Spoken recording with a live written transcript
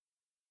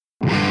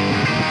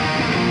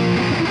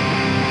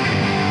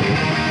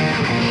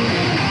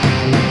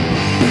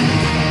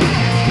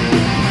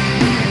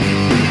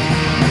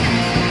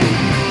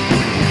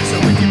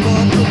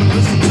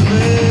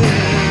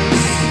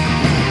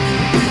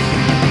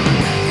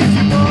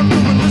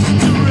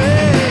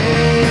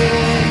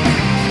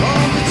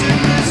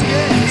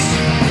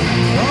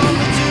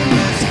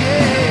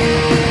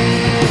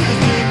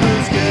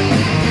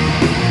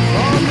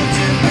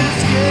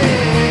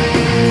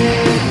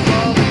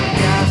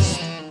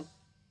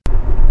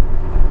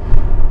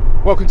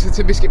Welcome to the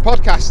Tin Biscuit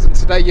Podcast, and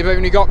today you've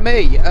only got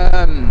me.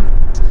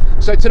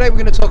 So today we're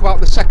going to talk about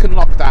the second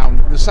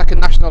lockdown, the second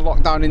national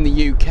lockdown in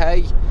the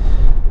UK.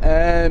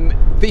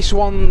 This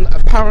one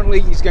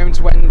apparently is going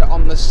to end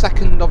on the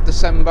 2nd of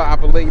December, I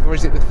believe, or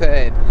is it the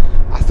 3rd?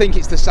 I think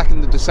it's the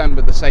 2nd of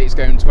December they say it's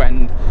going to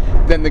end.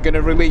 Then they're going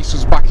to release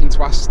us back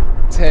into our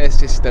tier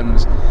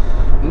systems.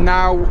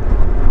 Now,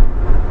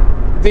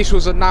 this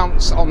was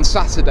announced on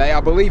Saturday.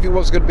 I believe it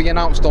was going to be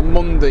announced on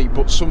Monday,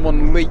 but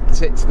someone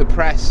leaked it to the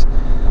press,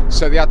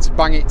 so they had to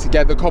bang it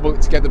together, cobble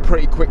it together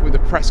pretty quick with a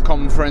press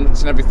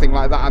conference and everything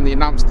like that, and they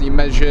announced the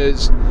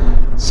measures.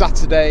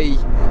 Saturday,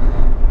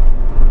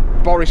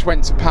 Boris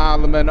went to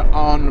Parliament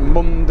on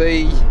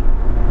Monday,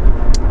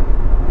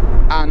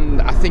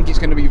 and I think it's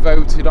going to be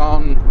voted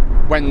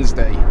on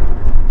Wednesday.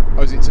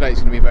 Or is it today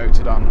it's going to be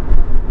voted on?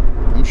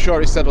 I'm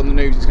sure it said on the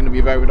news it's going to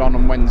be voted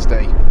on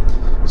Wednesday.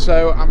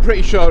 So I'm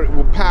pretty sure it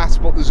will pass,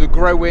 but there's a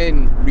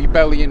growing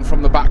rebellion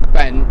from the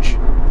backbench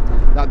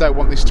that don't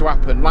want this to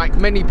happen. Like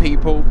many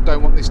people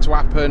don't want this to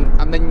happen,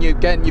 and then you've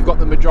got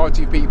the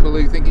majority of people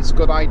who think it's a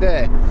good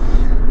idea.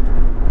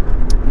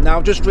 Now,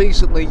 just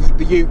recently,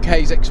 the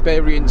UK's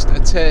experienced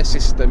a tier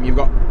system. You've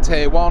got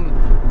tier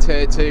 1,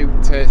 tier 2,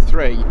 tier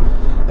 3.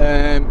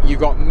 You've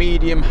got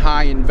medium,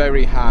 high and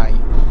very high.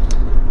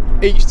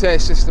 Each tier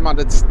system had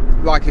a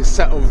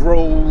set of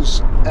rules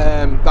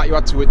that you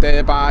had to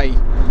adhere by,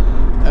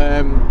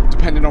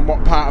 depending on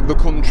what part of the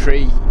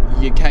country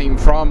you came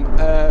from.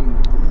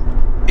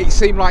 It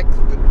seemed like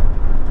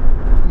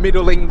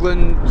Middle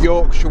England,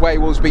 Yorkshire way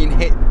was being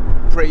hit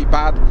pretty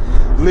bad.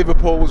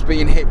 Liverpool was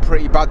being hit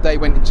pretty bad. They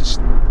went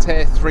into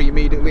tier 3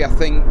 immediately, I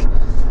think.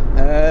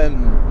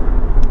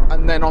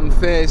 And then on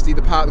Thursday,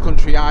 the part of the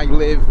country I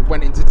live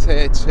went into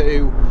tier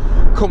 2.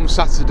 Come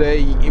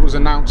Saturday, it was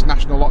announced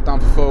national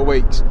lockdown for 4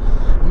 weeks.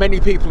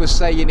 Many people are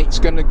saying it's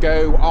going to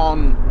go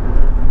on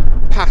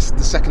past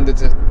the 2nd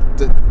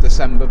of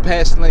December.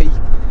 Personally,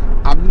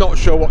 I'm not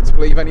sure what to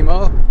believe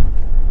anymore.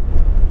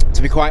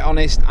 To be quite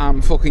honest,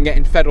 I'm fucking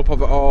getting fed up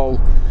of it all.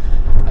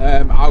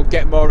 I'll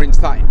get more into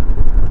that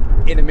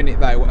in a minute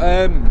though.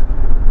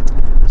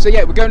 So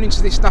yeah, we're going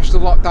into this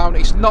national lockdown.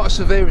 It's not as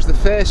severe as the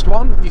first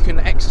one. You can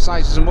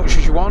exercise as much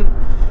as you want.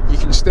 You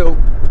can still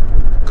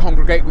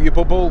congregate with your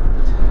bubble,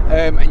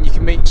 and you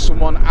can meet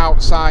someone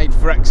outside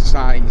for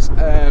exercise.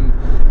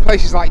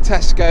 Places like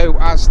Tesco,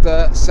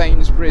 Asda,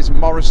 Sainsbury's,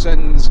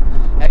 Morrison's,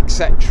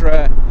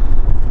 etc.,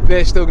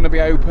 they're still going to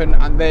be open,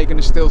 and they're going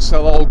to still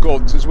sell all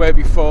goods, as where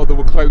before they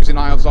were closing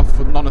aisles off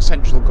for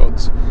non-essential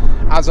goods.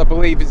 As I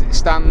believe as it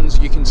stands,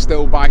 you can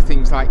still buy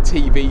things like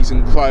TVs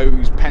and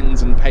clothes,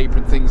 pens and paper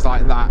and things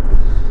like that.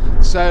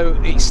 So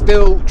it's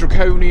still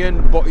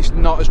draconian, but it's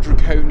not as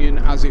draconian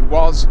as it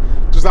was.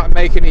 Does that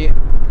make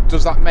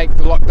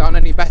the lockdown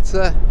any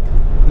better?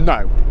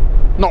 No,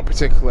 not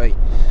particularly.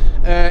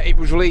 It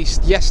was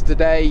released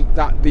yesterday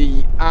that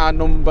the R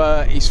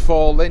number is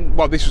falling.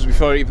 Well, this was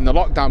before even the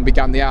lockdown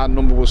began. The R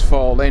number was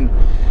falling.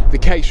 The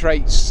case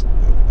rates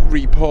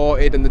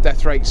reported and the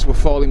death rates were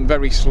falling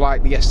very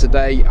slightly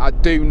yesterday. I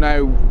do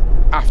know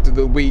after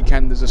the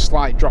weekend there's a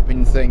slight drop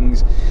in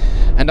things,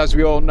 and as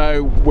we all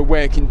know, we're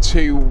working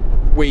 2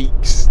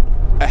 weeks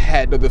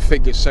ahead of the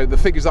figures. So the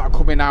figures that are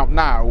coming out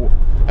now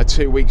are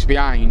 2 weeks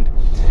behind,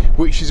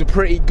 which is a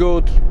pretty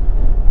good.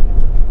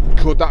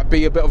 Could that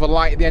be a bit of a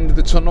light at the end of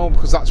the tunnel?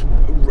 Because that's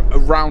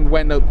around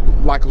when a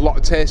lot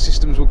of tier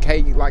systems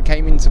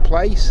came into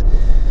place.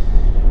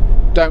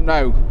 Don't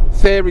know.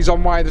 Theories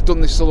on why they've done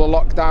this sort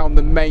of lockdown.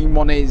 The main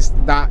one is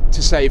that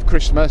to save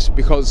Christmas,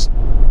 because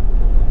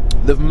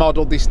they've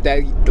modelled this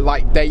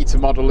data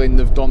modelling.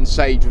 They've done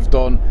Sage. Have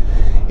done.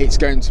 It's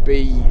going to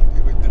be.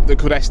 They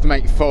could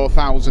estimate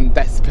 4,000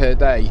 deaths per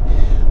day.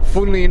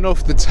 Funnily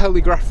enough, the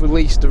Telegraph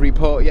released a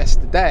report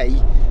yesterday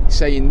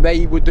saying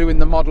they were doing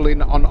the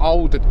modelling on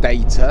older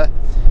data,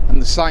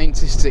 and the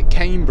scientists at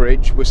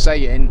Cambridge were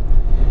saying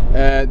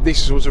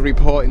this was a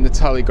report in the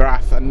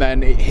Telegraph, and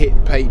then it hit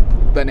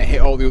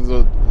all the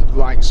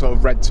other sort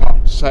of red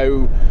tops.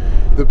 So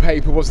the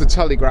paper was the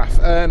Telegraph.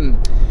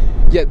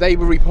 Yeah, they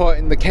were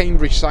reporting. The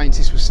Cambridge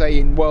scientists were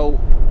saying, well,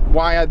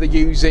 why are they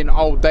using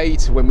old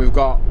data when we've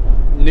got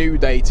new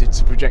data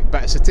to project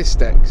better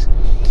statistics?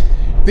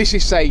 This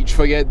is Sage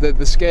for you, the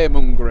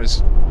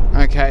scaremongers.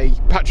 Okay,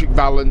 Patrick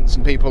Vallance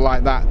and people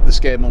like that, the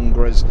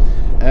scaremongers.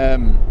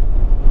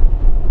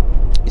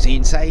 Is he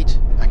in Sage?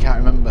 I can't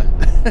remember.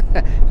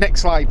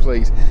 Next slide,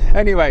 please.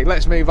 Anyway,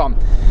 let's move on.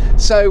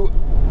 So,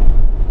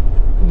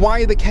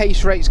 why are the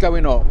case rates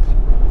going up?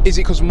 Is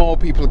it because more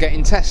people are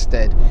getting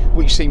tested?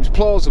 Which seems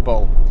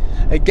plausible.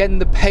 Again,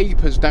 the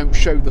papers don't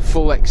show the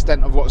full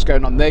extent of what's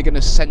going on. They're going to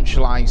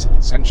centralise.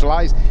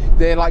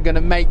 They're going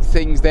to make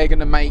things. They're going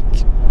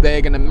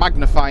to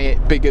magnify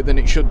it bigger than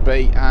it should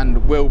be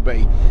and will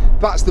be.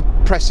 That's the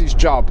press's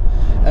job.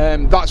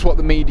 That's what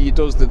the media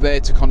does. They're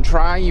there to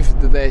contrive.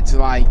 They're there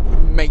to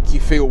make you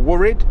feel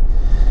worried.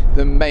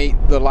 They're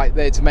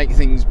there to make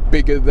things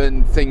bigger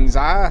than things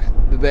are.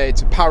 They're there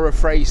to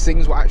paraphrase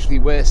things what actually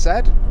were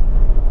said.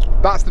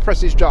 That's the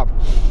press's job.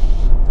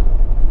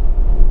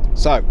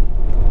 So,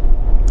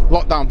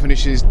 Lockdown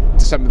finishes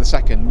December the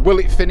 2nd. Will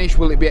it finish?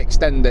 Will it be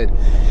extended?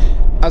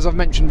 As I've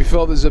mentioned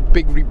before, there's a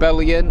big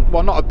rebellion.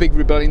 Well, not a big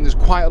rebellion, there's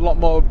quite a lot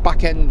more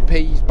backbench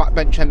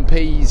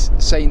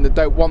MPs saying they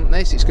don't want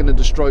this, it's going to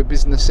destroy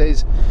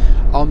businesses.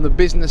 On the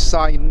business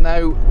side,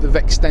 no, they've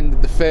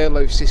extended the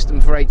furlough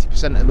system for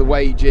 80% of the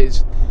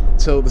wages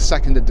till the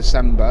 2nd of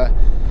December.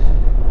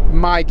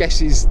 My guess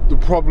is they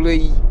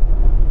probably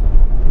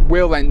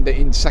will end it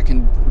in the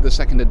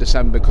 2nd of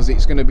December, because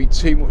it's going to be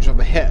too much of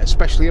a hit,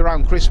 especially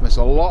around Christmas.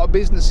 A lot of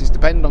businesses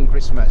depend on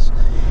Christmas.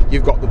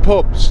 You've got the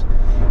pubs,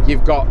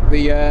 you've got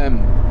the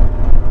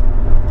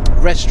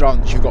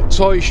restaurants, you've got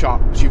toy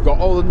shops, you've got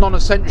all the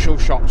non-essential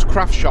shops,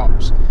 craft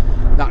shops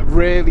that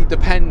really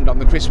depend on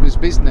the Christmas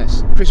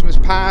business. Christmas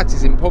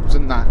parties in pubs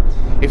and that.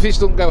 If this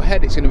doesn't go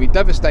ahead, it's going to be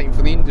devastating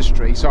for the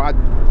industry. So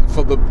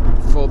for the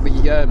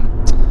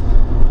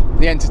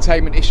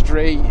entertainment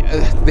industry,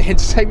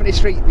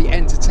 the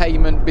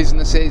entertainment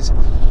businesses,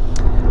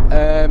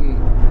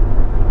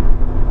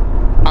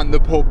 and the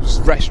pubs,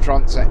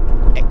 restaurants,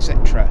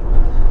 etc.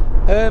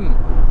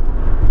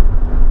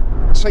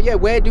 So yeah,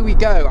 where do we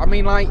go? I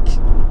mean, like,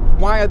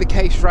 why are the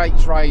case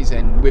rates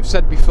rising? We've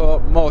said before,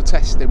 more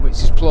testing, which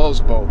is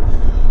plausible.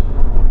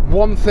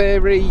 One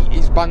theory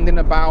is banding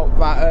about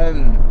that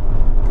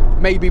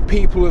maybe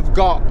people have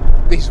got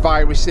this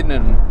virus in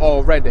them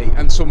already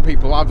and some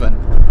people haven't.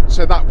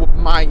 So that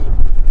might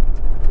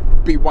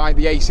be why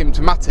the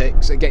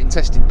asymptomatics are getting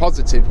tested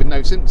positive with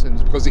no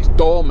symptoms, because it's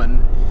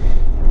dormant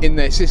in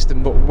their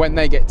system, but when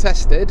they get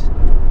tested,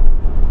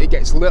 it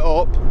gets lit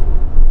up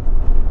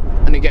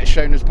and it gets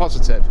shown as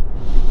positive.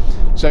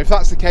 So if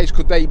that's the case,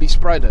 could they be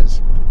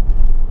spreaders?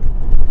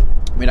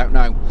 We don't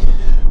know.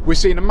 We're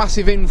seeing a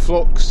massive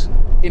influx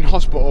in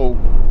hospital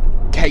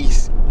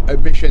case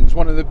admissions.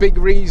 One of the big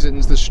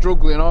reasons they're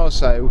struggling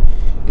also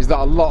is that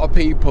a lot of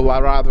people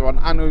are either on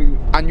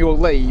annual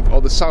leave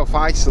or they're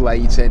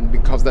self-isolating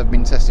because they've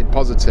been tested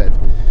positive.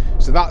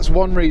 So that's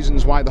one reason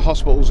why the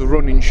hospitals are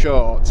running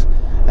short.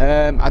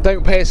 I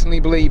don't personally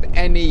believe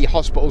any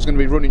hospital is going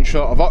to be running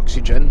short of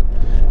oxygen,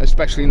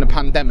 especially in the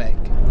pandemic,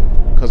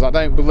 because I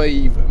don't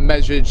believe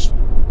measures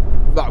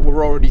that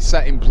were already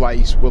set in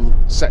place will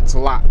set to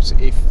lapse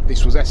if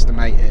this was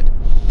estimated.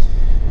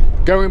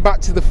 Going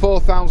back to the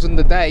 4,000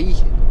 a day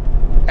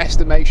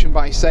estimation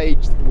by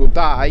SAGE will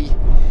die,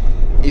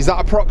 is that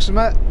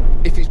approximate?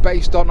 If it's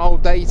based on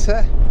old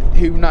data,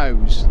 who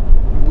knows?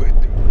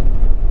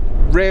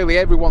 Really,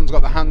 everyone's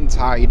got the hand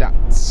tied at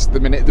the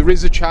minute. There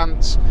is a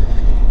chance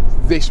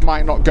this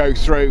might not go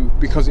through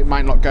because it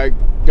might not go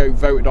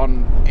voted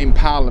on in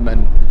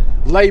Parliament.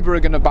 Labour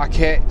are going to back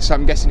it, so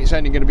I'm guessing it's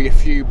only going to be a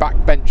few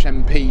backbench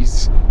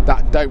MPs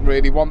that don't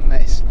really want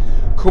this.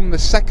 Come the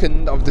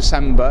 2nd of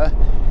December,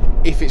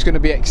 if it's going to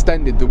be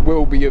extended, there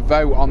will be a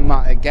vote on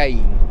that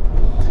again.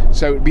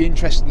 So it'd be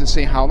interesting to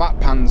see how that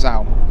pans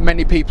out.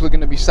 Many people are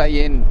going to be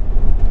saying,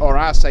 or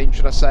are saying,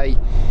 should I say,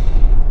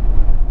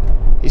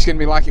 it's going to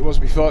be like it was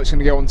before, it's going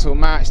to go until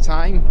March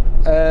time.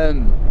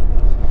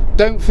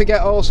 Don't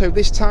forget also,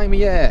 this time of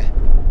year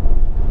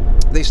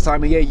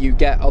you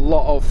get a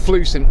lot of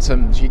flu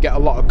symptoms, you get a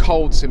lot of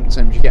cold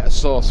symptoms, you get a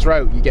sore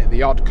throat, you get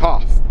the odd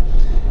cough.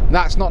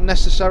 That's not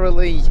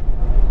necessarily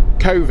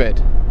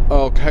COVID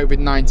or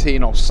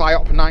COVID-19 or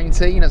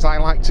PSYOP-19 as I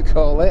like to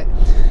call it.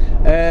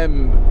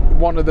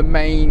 One of the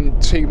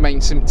two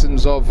main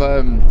symptoms of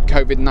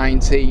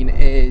COVID-19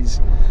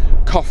 is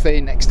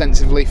coughing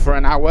extensively for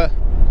an hour,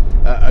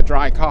 a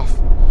dry cough,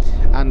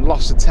 and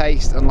loss of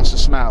taste and loss of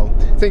smell.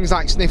 Things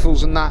like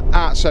sniffles and that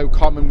aren't so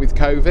common with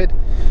COVID,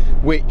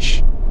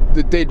 which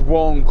they did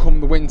warn come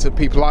the winter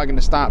people are going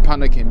to start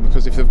panicking,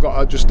 because if they've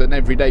got just an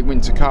everyday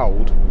winter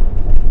cold,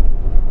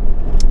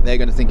 they're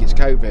going to think it's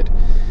COVID.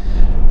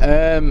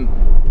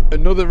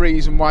 Another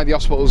reason why the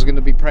hospitals are going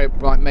to be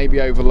maybe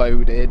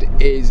overloaded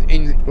is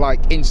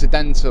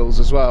incidentals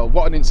as well.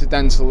 What an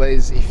incidental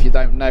is, if you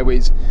don't know,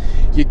 is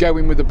you go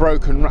in with a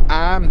broken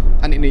arm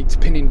and it needs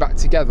pinning back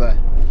together.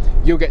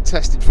 You'll get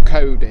tested for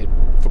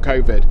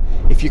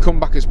COVID. If you come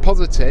back as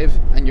positive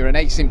and you're an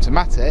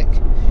asymptomatic,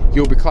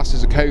 you'll be classed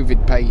as a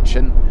COVID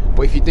patient.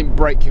 But if you didn't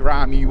break your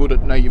arm, you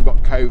wouldn't know you've got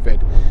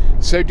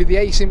COVID. So do the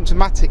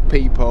asymptomatic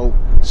people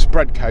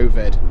spread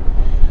COVID?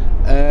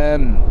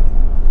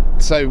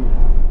 So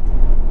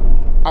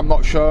I'm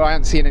not sure. I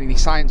haven't seen any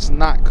science in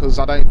that, because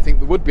I don't think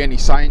there would be any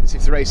science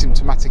if they're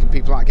asymptomatic and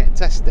people aren't getting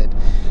tested.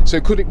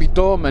 So could it be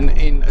dormant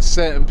in a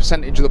certain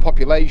percentage of the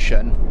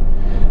population,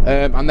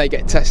 and they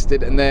get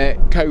tested and they're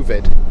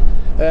COVID?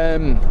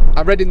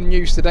 I read in the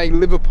news today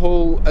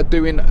Liverpool are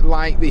doing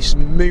like this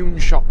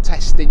moonshot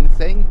testing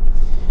thing,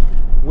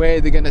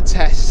 where they're going to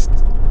test,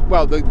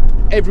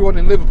 everyone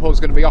in Liverpool is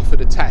going to be offered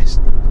a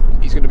test.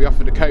 He's going to be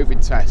offered a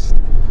COVID test.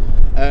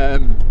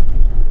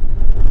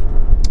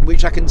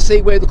 Which I can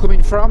see where they're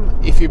coming from.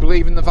 If you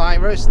believe in the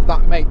virus,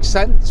 that makes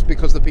sense,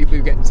 because the people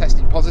who get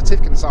tested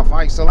positive can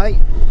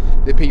self-isolate.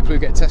 The people who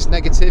get tested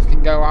negative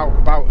can go out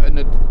about and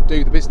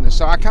do the business.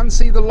 So I can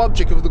see the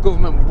logic of the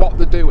government, what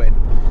they're doing.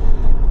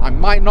 I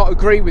might not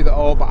agree with it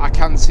all, but I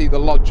can see the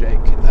logic.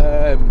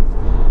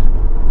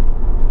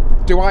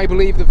 Do I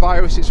believe the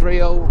virus is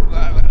real?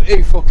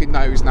 Who fucking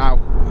knows now?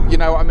 You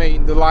know what I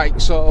mean? They're like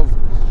sort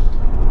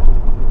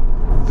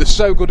of, they're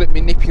so good at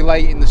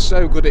manipulating, they're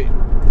so good at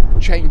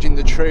changing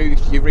the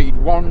truth. You read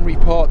one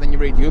report, then you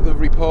read the other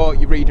report.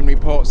 You're reading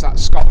reports that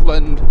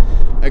Scotland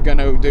are going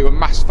to do a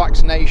mass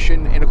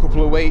vaccination in a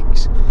couple of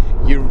weeks.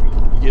 You're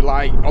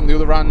like, on the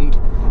other hand,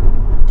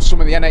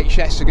 some of the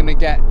NHS are going to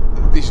get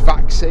this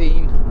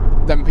vaccine.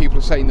 Then people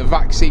are saying the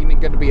vaccine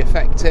isn't going to be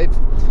effective.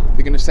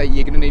 They're going to say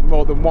you're going to need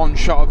more than one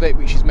shot of it,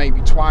 which is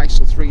maybe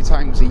twice or 3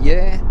 times a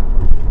year.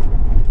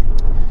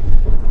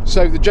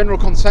 So the general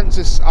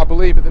consensus, I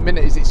believe, at the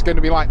minute is it's going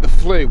to be like the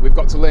flu. We've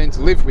got to learn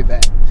to live with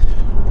it.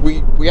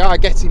 We are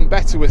getting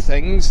better with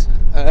things,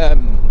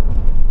 and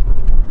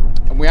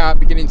we are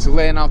beginning to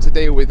learn how to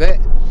deal with it,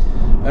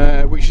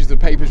 which is the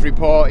paper's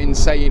reporting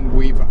saying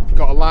we've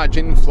got a large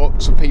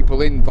influx of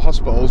people in the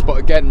hospitals. But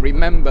again,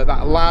 remember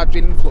that a large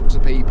influx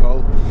of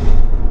people,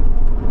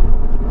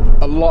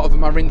 a lot of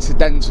them are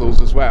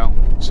incidentals as well.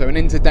 So an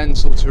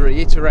incidental, to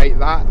reiterate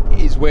that,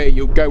 is where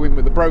you'll go in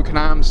with a broken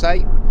arm,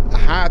 say, a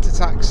heart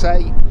attack,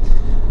 say,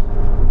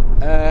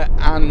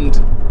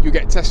 and you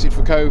get tested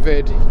for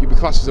COVID, you'll be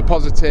classed as a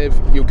positive,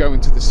 you'll go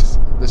into the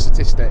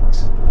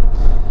statistics.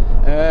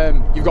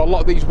 You've got a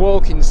lot of these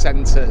walk-in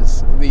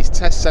centres, these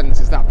test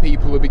centres that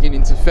people are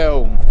beginning to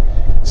film,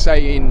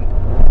 saying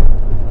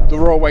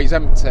they're always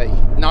empty.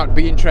 Now it'd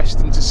be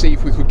interesting to see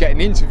if we could get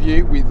an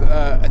interview with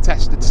a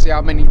tester to see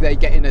how many they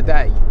get in a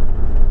day.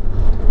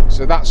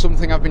 So that's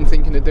something I've been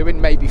thinking of doing,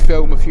 maybe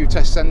film a few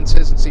test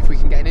centres and see if we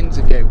can get an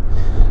interview.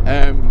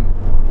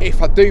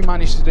 If I do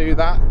manage to do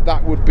that,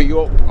 that would be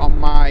up on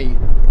my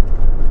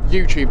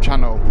YouTube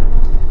channel.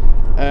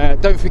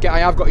 Don't forget, I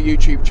have got a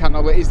YouTube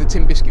channel. It is the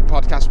Tin Biscuit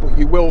Podcast, but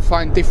you will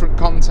find different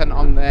content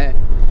on there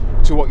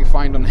to what you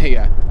find on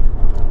here,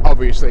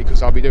 obviously,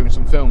 because I'll be doing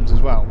some films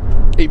as well,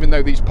 even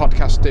though these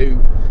podcasts do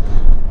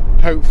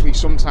hopefully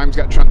sometimes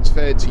get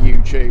transferred to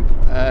YouTube.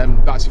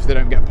 That's if they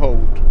don't get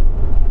pulled.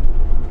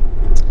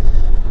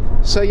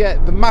 So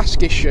yeah, the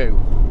mask issue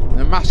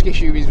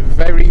is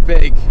very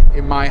big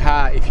in my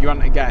heart, if you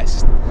hadn't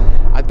guessed.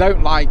 I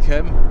don't like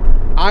them.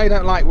 I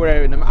don't like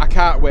wearing them. I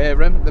can't wear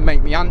them. They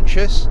make me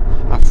anxious.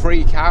 I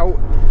freak out.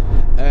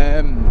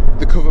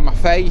 They cover my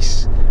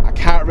face. I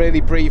can't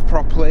really breathe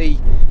properly.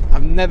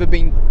 I've never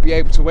been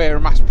able to wear a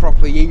mask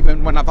properly,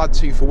 even when I've had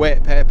to for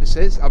work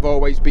purposes. I've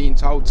always been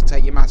told to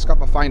take your mask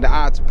off. I find it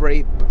hard to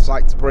breathe, but it's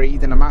like to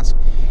breathe in a mask.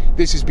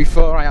 This is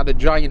before I had a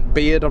giant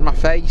beard on my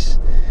face.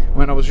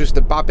 When I was just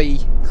a babby,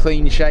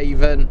 clean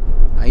shaven,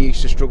 I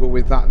used to struggle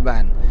with that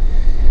then.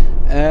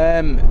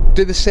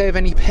 Do they serve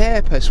any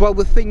purpose? Well,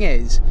 the thing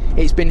is,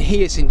 it's been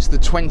here since the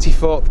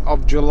 24th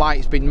of July.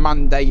 It's been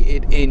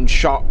mandated in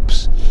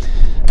shops,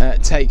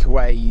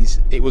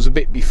 takeaways. It was a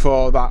bit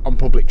before that on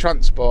public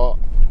transport.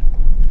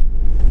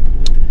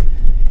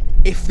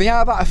 If they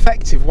are that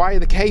effective, why are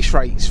the case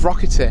rates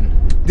rocketing?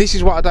 This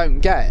is what I don't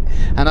get,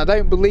 and I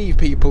don't believe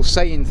people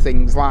saying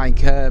things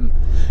like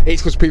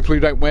it's because people who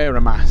don't wear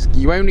a mask.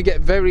 You only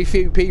get very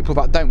few people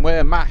that don't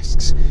wear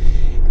masks,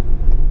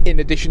 in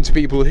addition to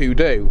people who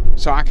do.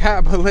 So I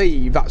can't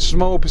believe that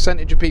small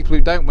percentage of people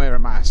who don't wear a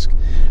mask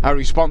are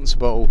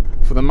responsible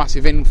for the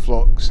massive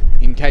influx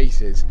in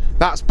cases.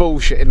 That's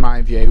bullshit in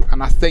my view,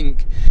 and I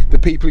think the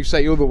people who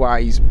say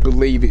otherwise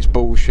believe it's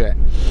bullshit.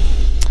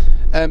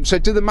 So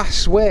do the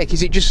masks work?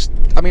 Is it just,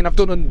 I mean, I've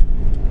done a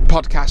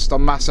podcast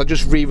on masks. I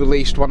just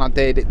re-released one I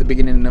did at the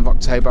beginning of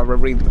October.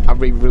 I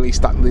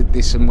re-released that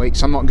this week,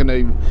 so I'm not going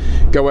to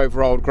go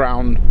over old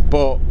ground,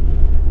 but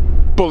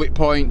bullet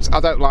points, I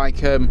don't like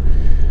them.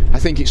 I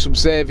think it's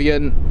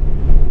subservient.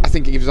 I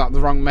think it gives out the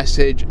wrong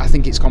message. I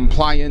think it's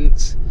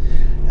compliant.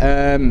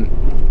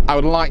 I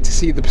would like to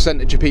see the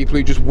percentage of people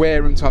who just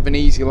wear them to have an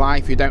easy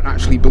life, who don't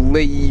actually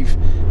believe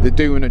they're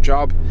doing a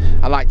job.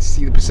 I like to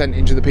see the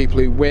percentage of the people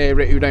who wear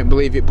it, who don't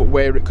believe it, but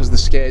wear it because they're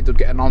scared they'll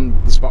get an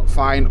on-the-spot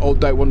fine, or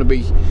don't want to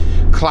be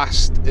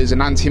classed as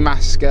an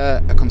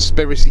anti-masker, a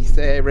conspiracy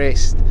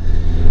theorist,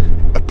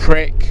 a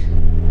prick,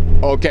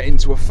 or get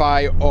into a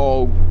fight,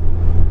 or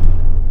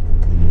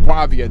what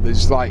have you.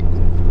 There's like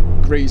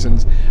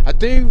reasons. I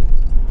do,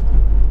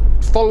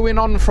 following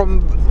on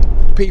from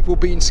people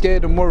being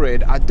scared and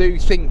worried, I do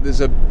think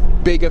there's a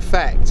big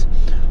effect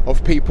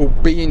of people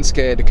being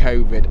scared of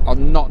COVID,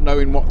 on not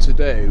knowing what to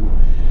do,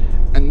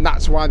 and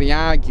that's why they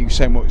argue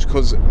so much,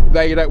 because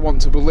they don't want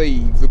to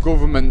believe the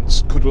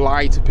governments could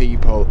lie to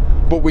people.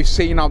 But we've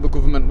seen how the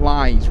government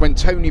lies. When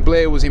Tony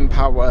Blair was in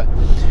power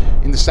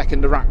in the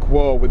second Iraq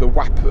war with a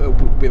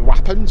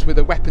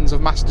weapons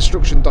of mass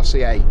destruction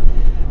dossier,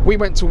 we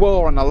went to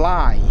war on a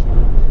lie.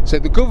 So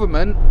the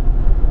government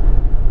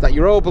that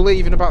you're all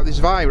believing about this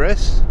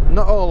virus,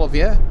 not all of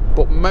you,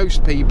 but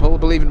most people are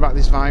believing about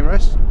this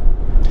virus.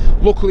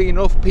 Luckily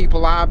enough,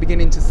 people are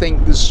beginning to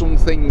think there's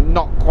something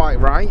not quite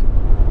right,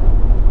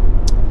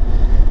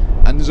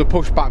 and there's a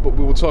pushback, but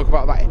we will talk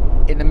about that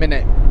in a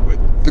minute.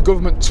 The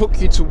government took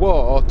us to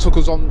war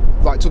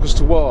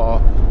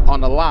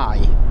on a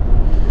lie.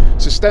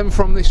 So stem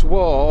from this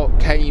war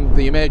came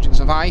the emergence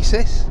of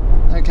ISIS,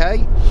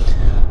 okay?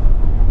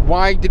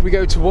 Why did we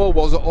go to war?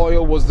 Was it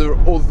oil? Was there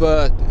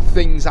other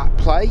things at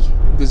play?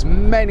 There's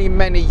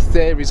many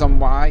theories on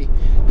why.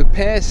 The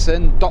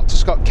person, Dr.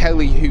 Scott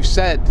Kelly, who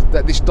said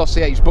that this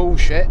dossier is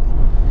bullshit,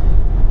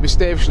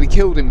 mysteriously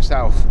killed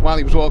himself while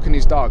he was walking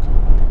his dog.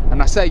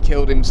 And I say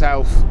killed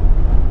himself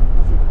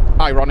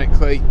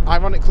ironically,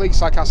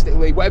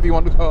 sarcastically, whatever you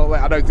want to call it.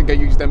 I don't think I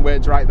used them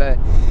words right there.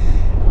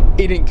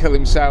 He didn't kill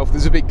himself.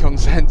 There's a big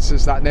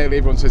consensus that nearly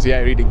everyone says,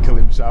 yeah, he didn't kill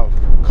himself,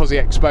 because he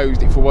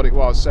exposed it for what it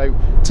was. So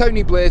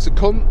Tony Blair's a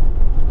cunt.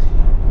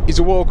 He's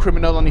a war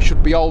criminal, and he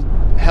should be all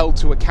held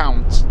to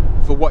account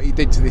for what he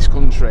did to this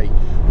country,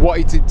 what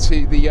he did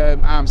to the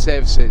armed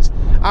services.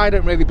 I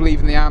don't really believe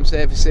in the armed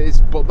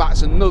services, but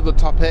that's another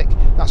topic.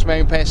 That's my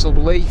own personal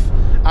belief.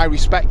 I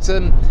respect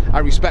them. I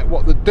respect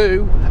what they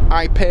do.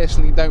 I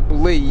personally don't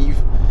believe,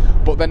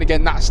 but then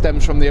again, that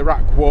stems from the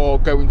Iraq war,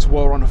 going to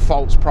war on a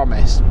false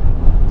promise,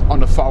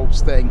 on a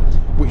false thing,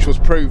 which was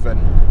proven.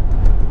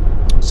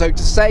 So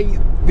to say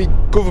the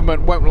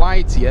government won't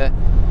lie to you,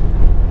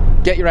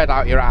 get your head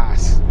out your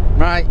ass,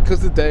 right?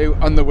 Because they do,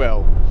 and they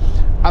will.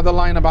 Are they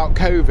lying about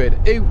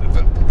COVID?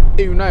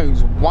 Who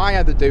knows? Why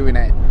are they doing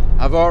it?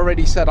 I've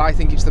already said I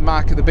think it's the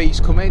mark of the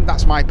beast coming.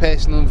 That's my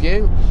personal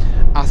view.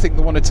 I think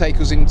they want to take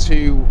us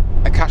into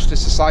a cashless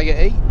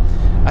society.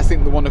 I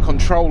think they want to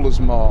control us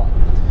more.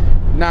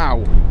 Now,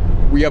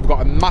 we have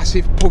got a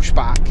massive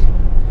pushback.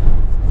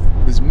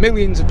 There's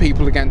millions of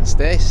people against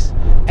this.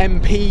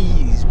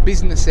 MPs,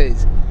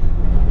 businesses.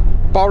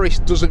 Boris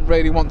doesn't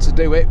really want to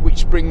do it,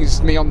 which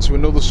brings me on to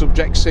another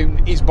subject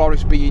soon. Is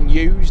Boris being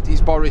used?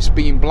 Is Boris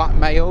being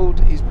blackmailed?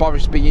 Is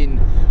Boris being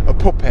a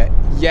puppet?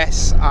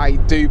 Yes, I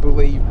do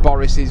believe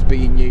Boris is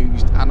being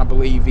used, and I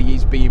believe he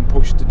is being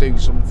pushed to do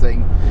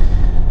something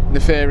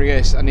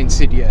nefarious and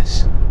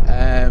insidious.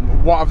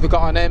 What have they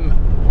got on him?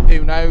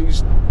 Who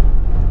knows?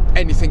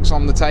 Anything's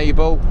on the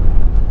table.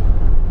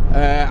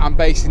 I'm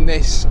basing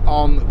this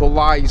on the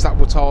lies that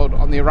were told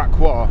on the Iraq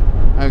war,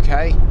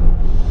 okay?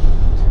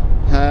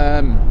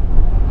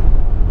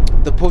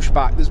 The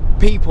pushback, there's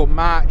people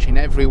marching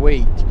every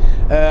week.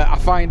 I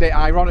find it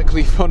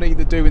ironically funny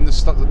they're doing the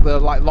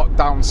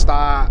lockdown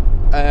start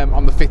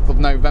on the 5th of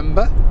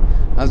November,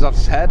 as I've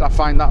said. I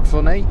find that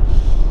funny.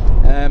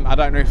 I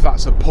don't know if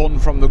that's a pun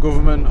from the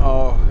government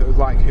or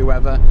like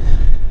whoever.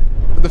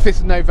 The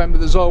 5th of November,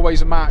 there's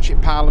always a march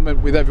at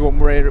Parliament with everyone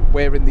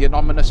wearing the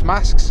anonymous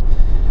masks.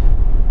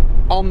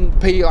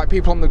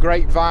 People on the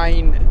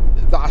grapevine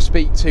that I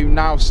speak to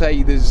now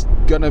say there's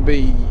going to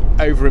be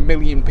over 1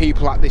 million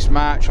people at this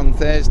march on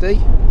Thursday,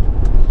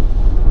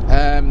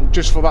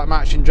 just for that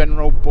march in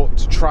general, but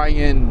to try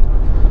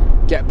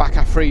and get back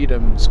our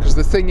freedoms. Because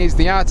the thing is,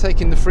 they are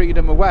taking the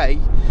freedom away.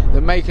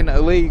 They're making it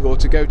illegal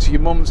to go to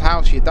your mum's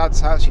house, your dad's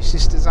house, your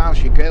sister's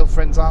house, your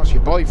girlfriend's house,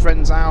 your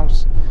boyfriend's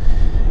house,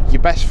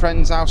 your best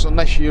friend's house,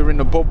 unless you're in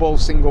a bubble,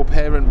 single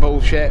parent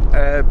bullshit.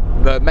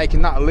 They're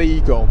making that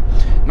illegal.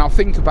 Now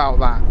think about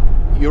that.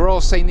 You're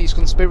all saying these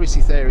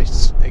conspiracy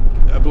theorists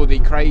are bloody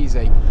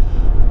crazy.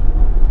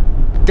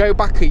 Go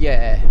back a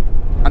year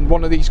and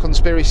one of these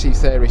conspiracy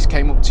theorists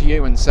came up to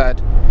you and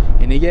said,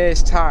 in a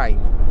year's time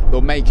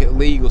they'll make it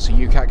illegal so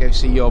you can't go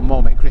see your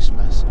mum at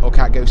Christmas, or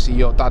can't go see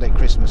your dad at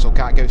Christmas, or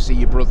can't go see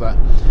your brother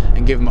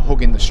and give them a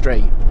hug in the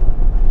street.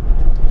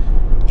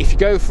 If you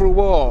go for a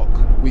walk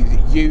with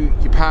you,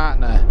 your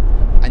partner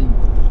and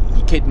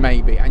your kid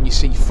maybe, and you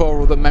see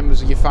 4 other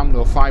members of your family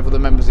or 5 other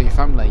members of your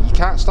family, you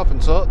can't stop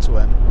and talk to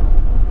them.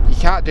 You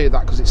can't do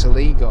that because it's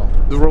illegal.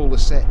 The rule of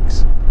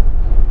 6.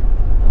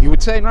 You would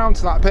turn around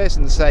to that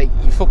person and say,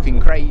 you're fucking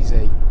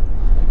crazy.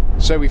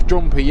 So we've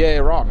jumped a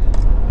year on.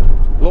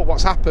 Look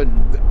what's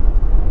happened.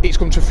 It's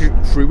come to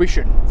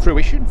fruition.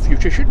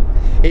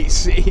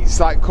 It's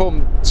like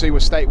come to a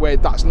state where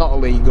that's not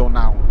illegal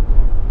now.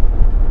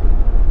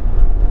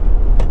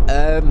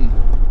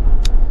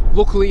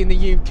 Luckily in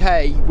the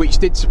UK, which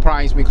did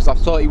surprise me because I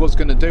thought he was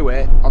going to do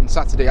it on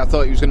Saturday, I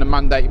thought he was going to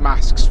mandate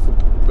masks for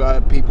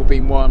people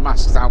being worn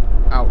masks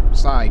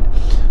outside,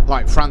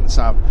 like France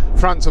have.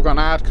 France have gone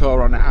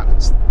hardcore on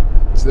it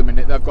to the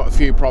minute. They've got a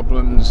few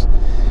problems,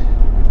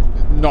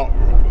 not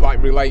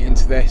like relating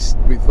to this,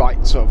 with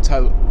like sort of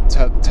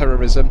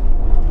terrorism.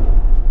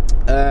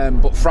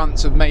 But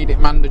France have made it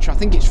mandatory. I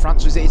think it's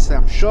France, or is it Italy?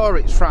 I'm sure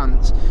it's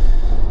France,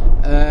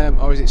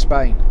 or is it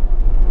Spain?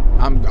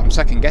 I'm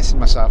second guessing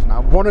myself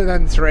now. One of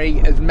them 3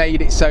 has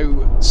made it so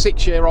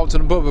 6-year-olds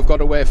and above have got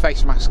to wear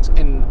face masks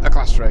in a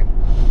classroom.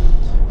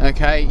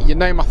 Okay, you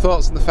know my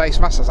thoughts on the face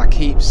masks, as I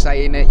keep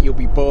saying it. You'll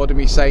be bored of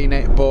me saying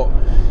it, but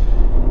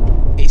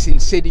it's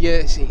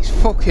insidious, it's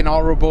fucking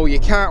horrible. You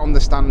can't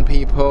understand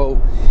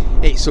people.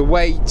 It's a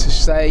way to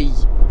say,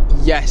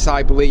 yes,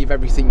 I believe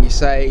everything you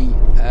say.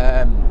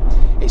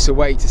 It's a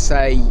way to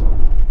say,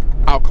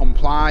 I'll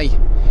comply.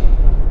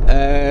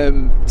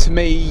 To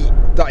me,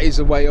 that is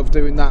a way of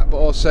doing that, but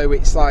also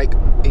it's like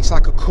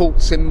a cult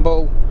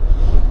symbol.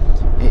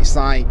 It's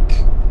like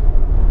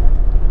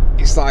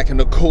an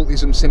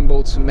occultism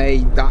symbol to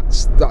me.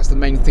 That's the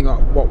main thing.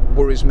 What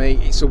worries me.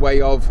 It's a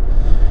way of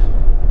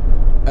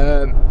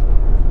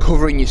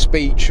covering your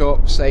speech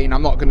up, saying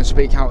I'm not going to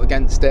speak out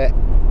against it.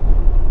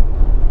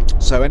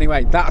 So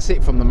anyway, that's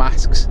it from the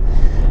masks.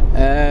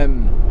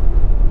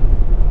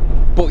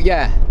 But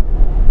yeah,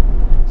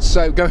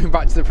 so going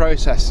back to the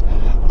process,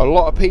 a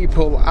lot of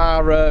people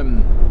are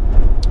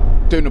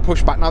doing a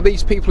pushback. Now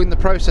these people in the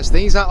process,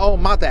 these are all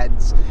mad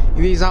heads,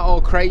 these are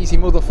all crazy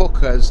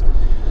motherfuckers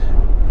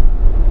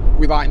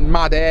with like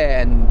mad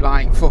hair and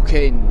like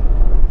fucking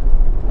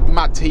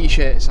mad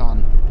t-shirts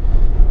on.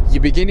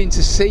 You're beginning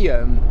to see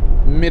them,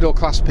 middle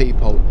class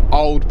people,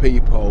 old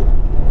people,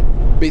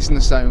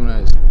 business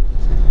owners,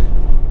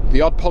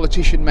 the odd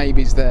politician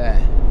maybe is there.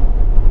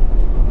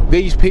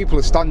 These people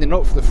are standing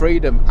up for the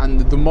freedom, and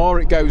the more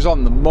it goes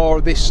on, the more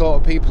of this sort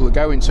of people are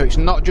going. So it's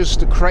not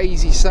just a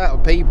crazy set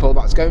of people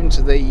that's going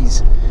to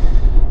these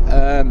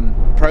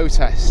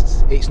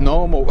protests. It's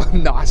normal.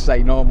 No, I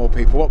say normal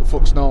people. What the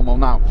fuck's normal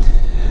now?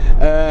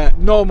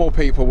 Normal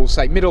people will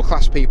say, middle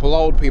class people,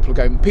 old people are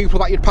going, people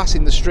that you'd pass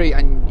in the street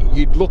and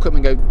you'd look at them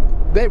and go,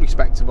 they're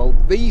respectable.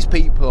 These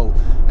people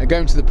are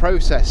going to the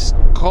process,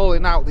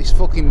 calling out this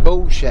fucking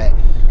bullshit,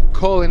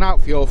 calling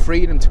out for your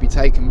freedom to be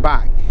taken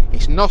back.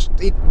 It's not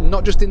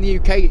just in the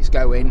UK it's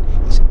going,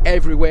 it's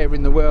everywhere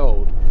in the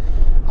world.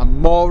 And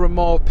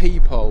more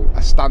people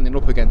are standing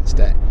up against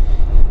it.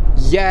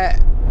 Yeah,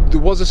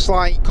 there was a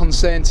slight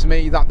concern to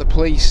me that the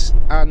police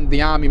and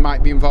the army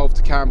might be involved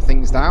to calm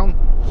things down.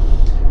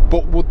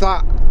 But would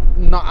that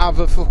not have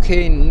a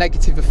fucking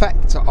negative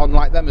effect on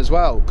like them as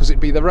well? Because it'd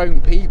be their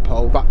own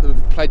people that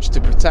they've pledged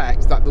to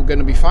protect that they're going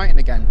to be fighting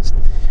against.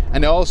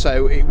 And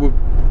also,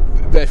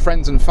 their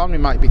friends and family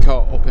might be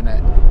caught up in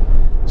it.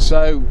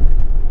 So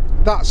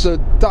that's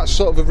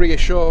sort of a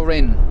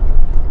reassuring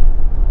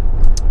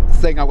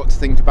thing I've got to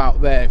think about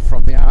there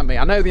from the army.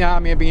 I know the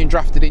army are being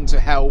drafted in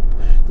to help.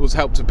 There was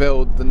help to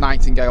build the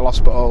Nightingale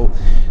Hospital.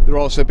 They're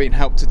also being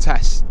helped to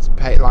test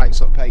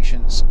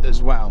patients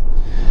as well.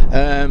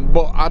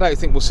 But I don't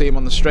think we'll see them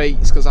on the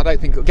streets, because I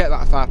don't think it'll get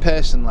that far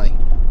personally.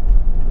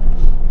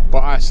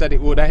 But I said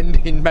it would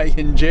end in May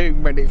and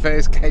June when it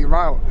first came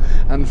out,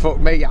 and fuck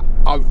me,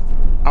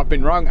 I've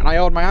been wrong, and I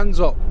hold my hands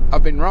up.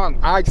 I've been wrong.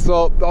 I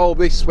thought all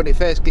this when it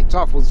first kicked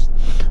off was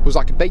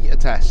like a beta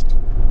test,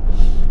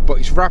 but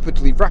it's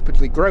rapidly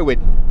growing,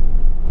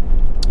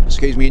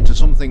 into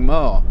something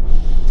more.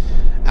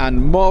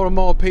 And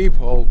more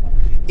people,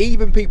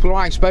 even people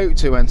I spoke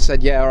to and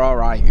said, yeah,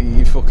 alright,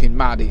 you're fucking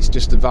mad, it's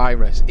just a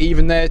virus,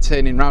 even they're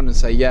turning around and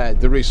say, yeah,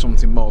 there is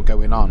something more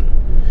going on.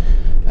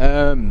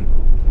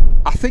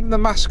 I think the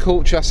mask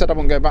culture, I said I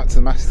won't go back to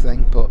the mask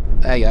thing, but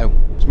there you go,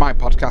 it's my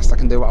podcast, I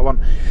can do what I want.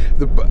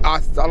 I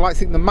like to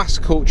think the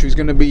mask culture is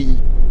going to be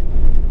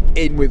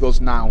in with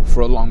us now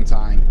for a long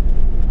time,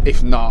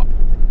 if not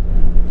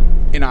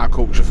in our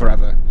culture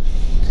forever.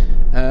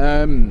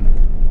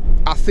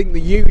 I think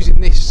they're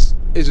using this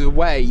as a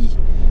way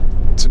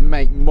to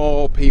make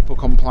more people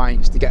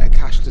compliant, to get a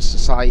cashless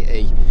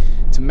society,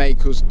 to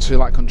make us, to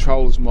like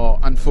control us more,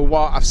 and for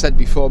what I've said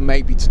before,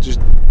 maybe to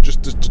just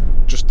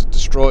to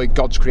destroy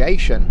God's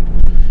creation.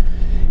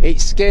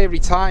 It's scary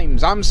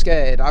times. I'm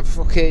scared.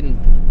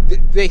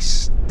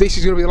 This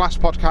is going to be the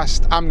last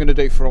podcast I'm going to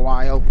do for a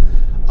while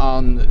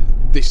on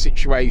this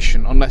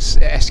situation, unless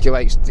it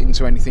escalates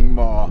into anything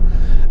more.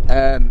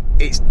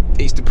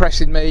 It's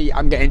depressing me.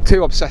 I'm getting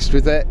too obsessed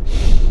with it.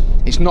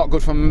 It's not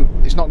good for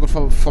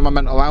my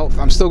mental health.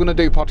 I'm still going to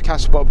do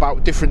podcasts, but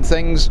about different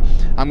things.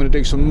 I'm going to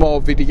do some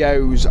more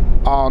videos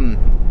on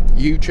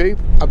YouTube.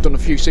 I've done a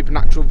few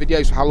supernatural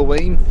videos for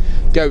Halloween.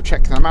 Go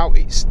check them out.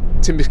 It's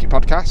Tim Biscuit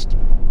Podcast.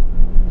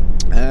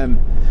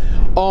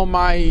 All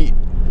my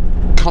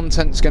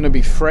content's going to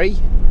be free.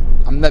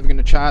 I'm never going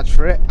to charge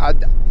for it.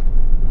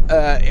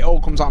 It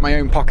all comes out of my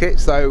own pocket,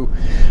 so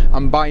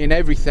I'm buying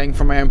everything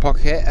from my own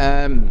pocket.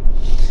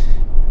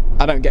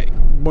 I don't get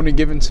money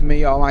given to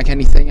me or like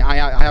anything.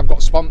 I have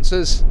got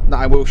sponsors that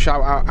I will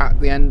shout out at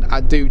the end.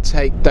 I do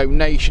take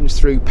donations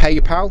through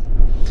PayPal,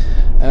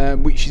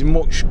 which is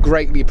much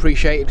greatly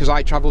appreciated, because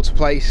I travel to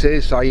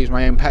places, so I use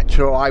my own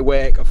petrol, I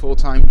work a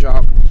full-time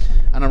job,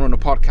 and I run a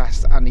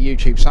podcast and a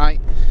YouTube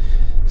site,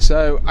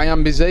 so I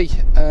am busy.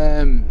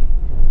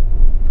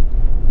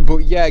 But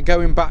yeah,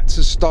 going back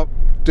to stop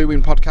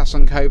doing podcasts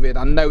on COVID,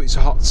 I know it's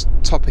a hot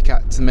topic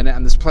at the minute,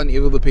 and there's plenty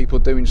of other people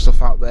doing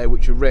stuff out there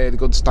which are really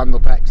good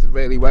stand-up acts that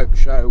really won't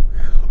show,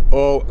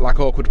 or like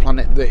Awkward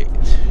Planet,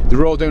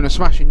 they're all doing a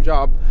smashing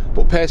job.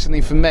 But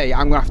personally for me,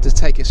 I'm going to have to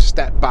take a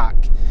step back,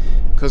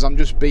 because I'm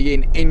just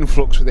being in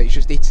flux with it. It's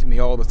just hitting me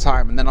all the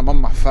time, and then I'm on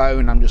my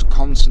phone, I'm just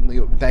constantly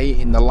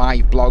updating the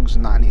live blogs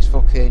and that, and it's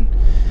fucking,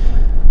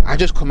 I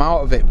just come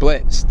out of it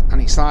blitzed,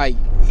 and it's like,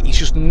 it's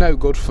just no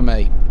good for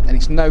me, and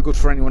it's no good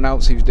for anyone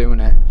else who's doing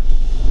it.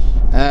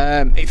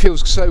 It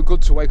feels so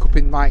good to wake up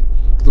in like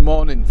the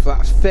morning for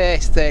that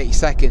first 30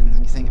 seconds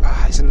and you think,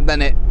 and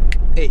then it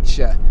hits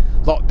you.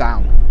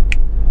 Lockdown,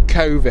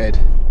 COVID,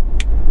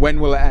 when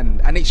will it end?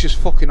 And it's just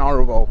fucking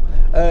horrible.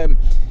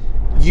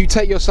 You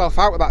take yourself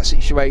out of that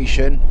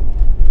situation,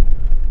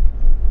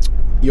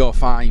 you're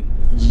fine.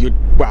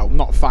 Well,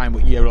 not fine,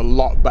 but you're a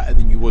lot better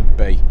than you would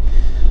be.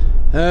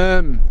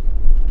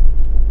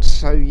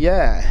 So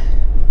yeah,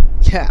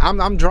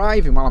 I'm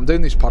driving while I'm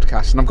doing this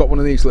podcast, and I've got one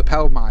of these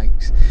lapel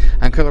mics,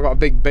 and because I've got a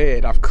big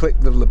beard, I've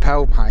clipped the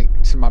lapel pipe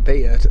to my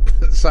beard,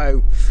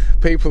 so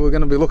people are going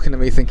to be looking at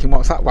me thinking,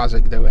 what's that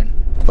Wazzock doing?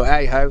 But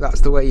hey ho,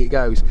 that's the way it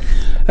goes.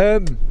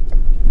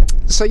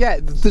 So yeah,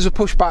 there's a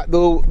pushback.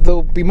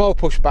 There'll be more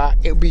pushback.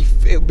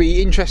 It'll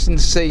be interesting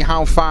to see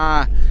how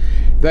far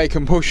they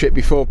can push it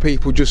before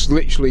people just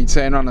literally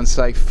turn around and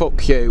say,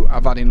 fuck you,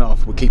 I've had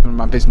enough, we're keeping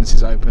my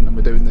businesses open and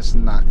we're doing this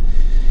and that.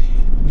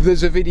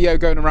 There's a video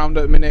going around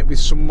at the minute with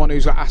someone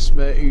who's got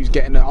asthma, who's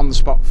getting an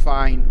on-the-spot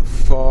fine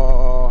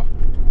for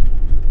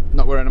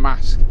not wearing a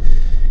mask.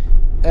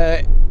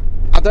 I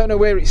don't know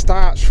where it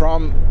starts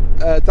from.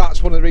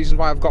 That's one of the reasons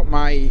why I've got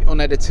my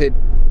unedited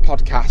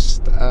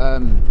podcast,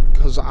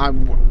 because I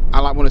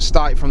like want to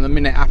start it from the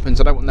minute it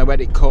happens. I don't want no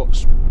edit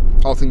cuts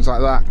or things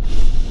like that.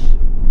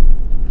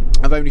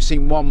 I've only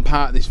seen one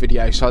part of this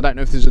video, so I don't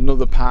know if there's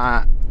another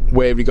part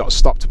where he got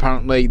stopped.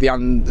 Apparently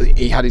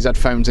he had his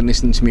headphones and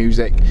listening to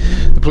music.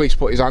 The police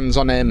put his hands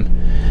on him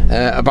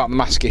about the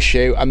mask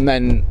issue, and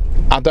then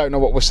I don't know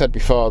what was said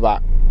before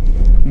that.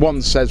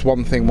 One says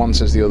one thing, one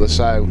says the other.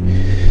 So,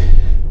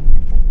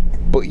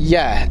 but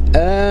yeah,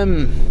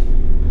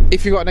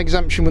 if you've got an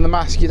exemption with a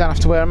mask, you don't have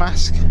to wear a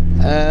mask.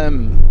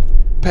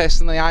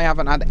 Personally, I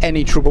haven't had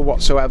any trouble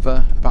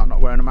whatsoever about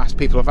not wearing a mask.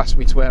 People have asked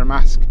me to wear a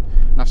mask,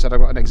 and I've said I've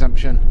got an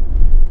exemption,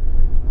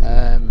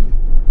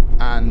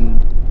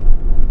 and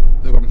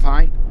they've gone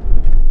fine,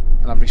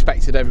 and I've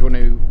respected everyone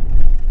who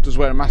does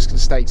wear a mask and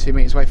stay 2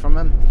 meters away from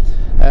them.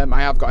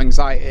 I have got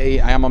anxiety,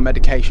 I am on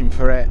medication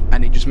for it,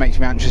 and it just makes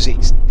me anxious.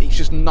 It's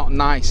just not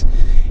nice.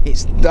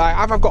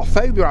 I've got a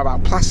phobia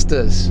about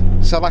plasters,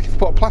 so like if I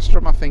put a plaster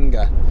on my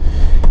finger,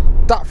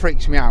 that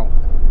freaks me out.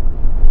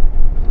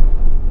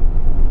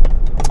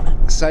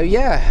 So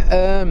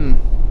yeah,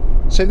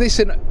 so this,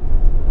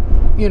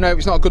 you know,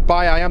 it's not a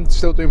goodbye. I am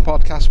still doing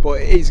podcasts,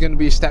 but it is going to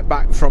be a step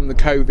back from the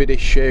COVID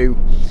issue,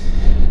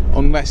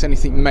 unless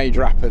anything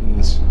major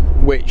happens,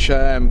 which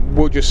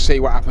we'll just see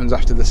what happens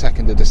after the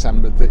 2nd of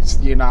December. That's,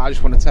 you know, I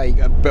just want to take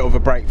a bit of a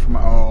break from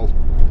it all,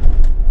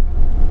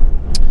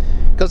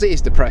 because it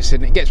is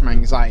depressing. It gets my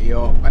anxiety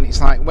up, and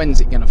it's like,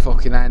 when's it going to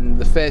fucking end?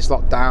 The first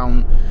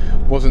lockdown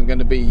wasn't going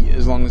to be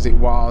as long as it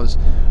was,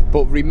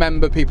 but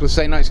remember, people are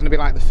saying, no, it's going to be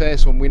like the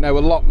first one. We know a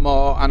lot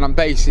more, and I'm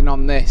basing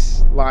on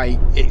this like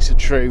it's a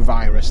true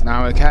virus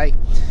now, okay?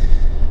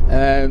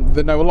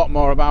 They know a lot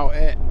more about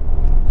it,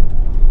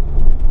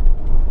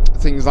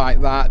 things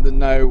like that. They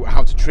know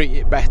how to treat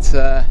it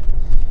better,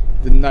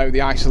 they know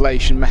the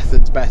isolation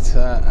methods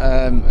better,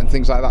 and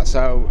things like that.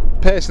 So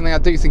personally, I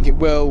do think it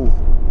will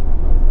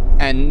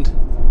end.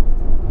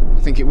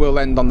 I think it will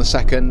end on the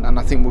 2nd, and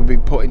I think we'll be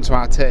put into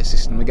our tier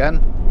system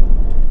again.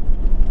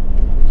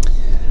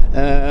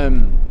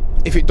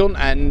 If it doesn't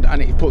end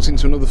and it puts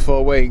into another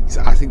 4 weeks,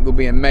 I think there'll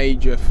be a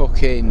major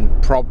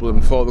fucking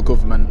problem for the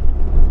government,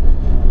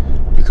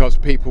 because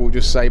people will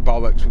just say,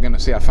 bollocks, we're going to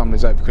see our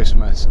families over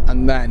Christmas.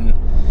 And then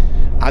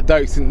I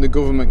don't think the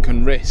government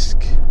can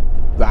risk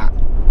that.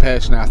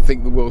 Personally, I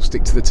think they will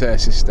stick to the tier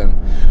system,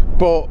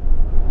 but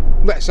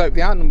let's hope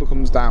the R number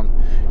comes down.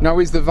 Now,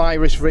 is the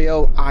virus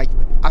real?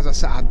 As I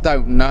said, I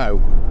don't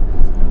know.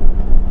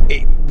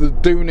 They're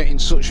doing it in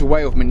such a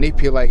way of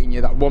manipulating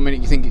you that 1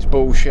 minute you think it's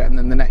bullshit, and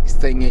then the next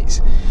thing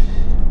it's...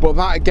 But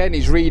that again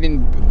is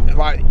reading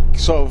like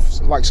sort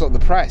of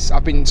the press.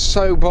 I've been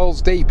so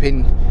balls deep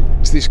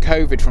into this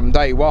COVID from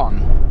day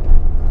one.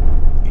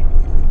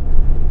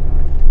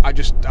 I'm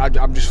just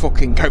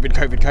fucking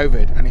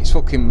COVID, and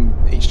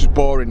it's just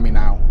boring me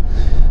now.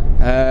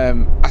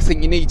 I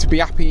think you need to be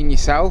happy in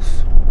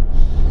yourself.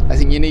 I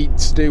think you need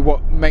to do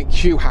what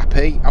makes you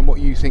happy and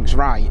what you think's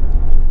right.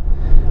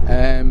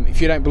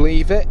 If you don't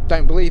believe it,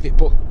 don't believe it.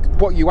 But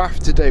what you have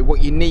to do,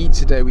 what you need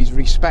to do, is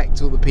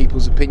respect other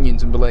people's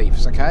opinions and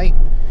beliefs, okay?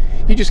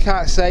 You just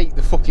can't say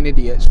the fucking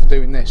idiots for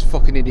doing this,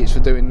 fucking idiots for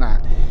doing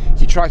that.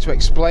 You try to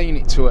explain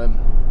it to them.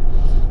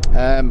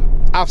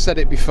 I've said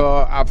it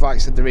before, I've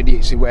said they're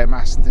idiots who wear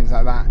masks and things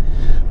like that,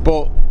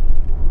 but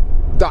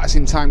that's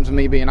in times of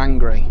me being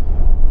angry.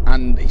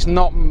 And it's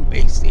not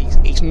madness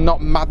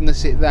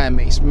at them,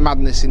 it's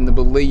madness in the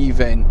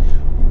believing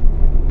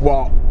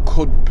what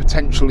could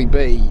potentially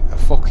be a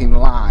fucking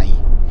lie.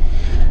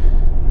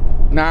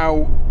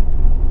 Now,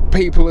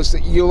 people are,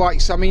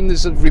 I mean,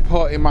 there's a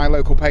report in my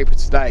local paper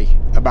today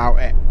about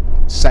it,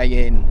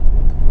 saying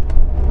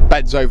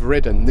beds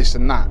overridden, this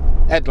and that.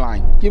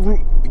 Headline.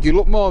 You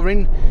look more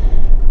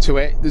into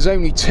it, there's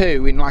only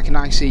 2 in like an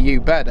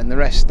ICU bed, and the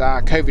rest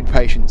are COVID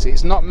patients.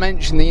 It's not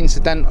mentioning the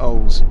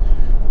incidentals.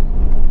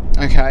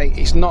 Okay,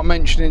 it's not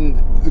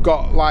mentioning they've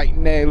got like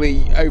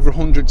nearly over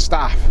 100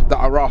 staff that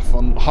are off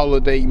on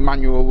holiday,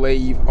 manual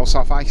leave, or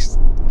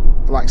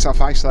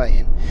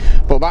self-isolating.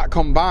 But that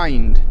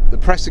combined, the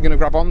press are going to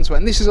grab onto it.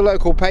 And this is a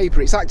local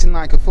paper, it's acting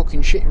like a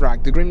fucking shit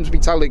rag. The Grimsby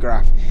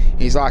Telegraph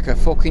is like a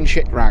fucking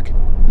shit rag.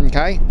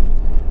 Okay?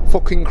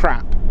 Fucking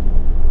crap.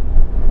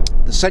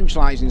 The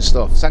sensationalising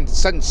stuff,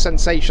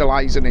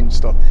 sensationalising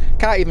stuff.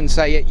 Can't even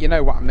say it, you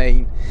know what I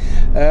mean.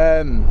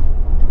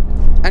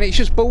 And it's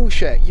just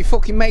bullshit. You're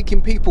fucking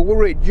making people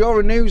worried. You're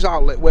a news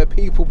outlet where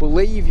people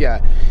believe you.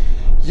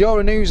 you're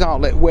a news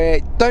outlet where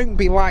don't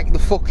be like the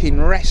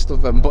fucking rest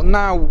of them, but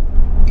now,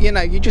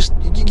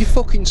 you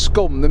fucking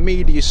scum, the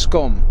media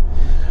scum.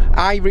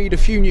 I read a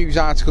few news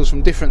articles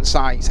from different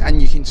sites and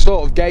you can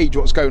sort of gauge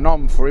what's going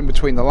on for in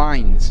between the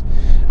lines.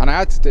 And I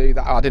had to do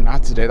that. I didn't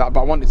have to do that,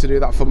 but I wanted to do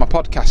that for my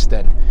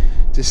podcasting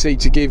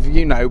to give,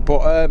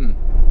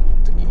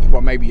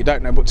 well, maybe you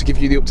don't know, but to give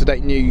you the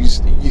up-to-date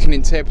news, you can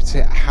interpret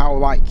it how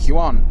like you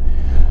want.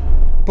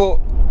 But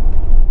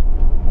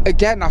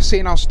again, I've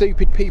seen how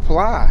stupid people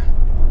are.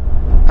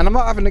 And I'm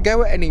not having a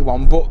go at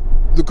anyone, but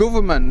the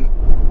government,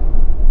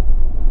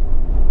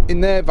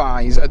 in their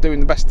eyes, are doing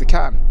the best they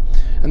can.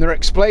 And they're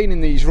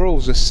explaining these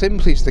rules as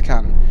simply as they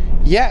can.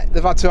 Yet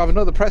they've had to have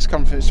another press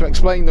conference to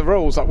explain the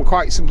rules that were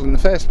quite simple in the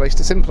first place,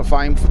 to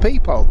simplify them for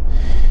people.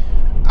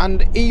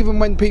 And even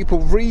when people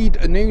read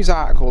a news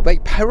article, they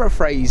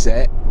paraphrase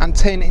it and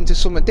turn it into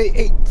something.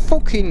 It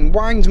fucking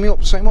winds me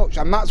up so much.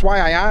 And that's why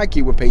I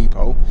argue with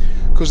people,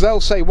 because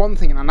they'll say one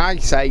thing and I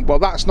say, well,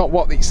 that's not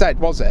what it said,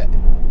 was it?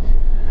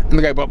 And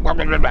they go, blah, blah,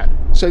 blah, blah.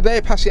 So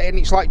they pass it and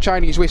it's like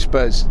Chinese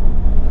whispers.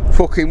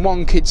 Fucking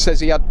one kid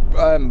says he had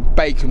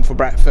bacon for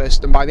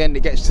breakfast, and by the end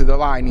it gets to the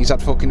line, he's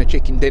had fucking a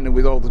chicken dinner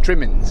with all the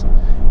trimmings.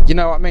 You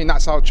know what I mean?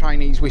 That's how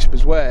Chinese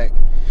whispers work.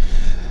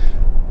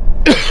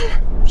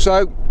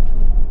 So,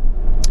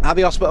 are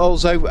the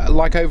hospitals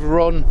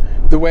overrun?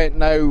 There weren't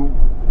no...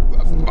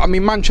 I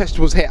mean,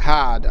 Manchester was hit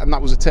hard, and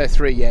that was a tier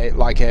 3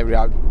 area,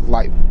 I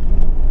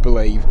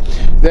believe.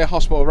 Their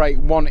hospital rate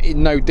wasn't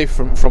no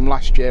different from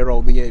last year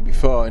or the year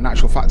before. In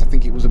actual fact, I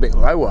think it was a bit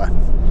lower.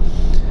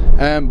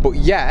 But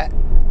yet,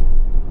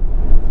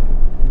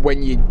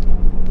 when you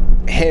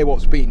hear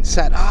what's being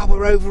said,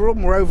 we're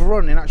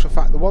overrun, in actual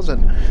fact there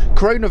wasn't.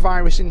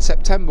 Coronavirus in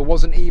September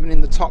wasn't even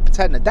in the top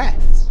 10 of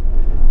deaths.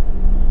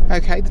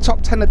 Okay, the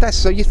top 10 of deaths.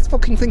 So you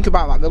fucking think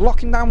about that. They're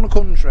locking down the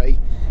country,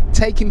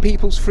 taking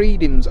people's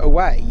freedoms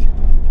away,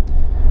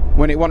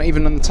 when it wasn't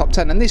even in the top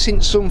 10. And this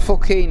isn't some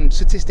fucking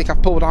statistic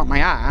I've pulled out my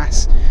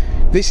ass.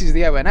 This is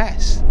the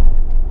ONS.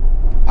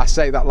 I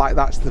say that like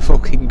that's the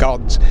fucking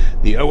gods.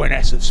 The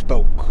ONS have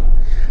spoke.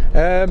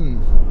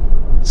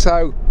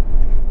 So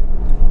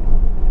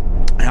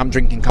I'm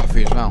drinking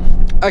coffee as well.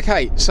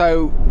 Okay,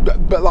 so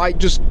but like,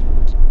 just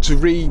to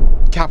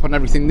recap on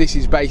everything, this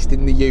is based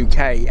in the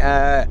UK.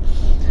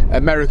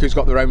 America's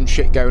got their own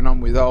shit going on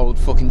with old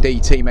fucking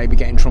DT maybe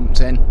getting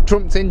trumped in,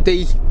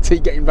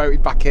 DT getting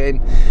voted back in,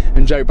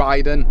 and Joe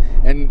Biden.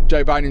 And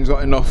Joe Biden's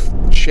got enough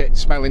shit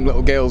smelling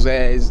little girls'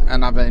 ears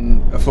and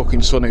having a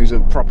fucking son who's a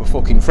proper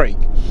fucking freak,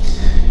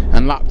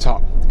 and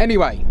laptop.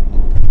 Anyway,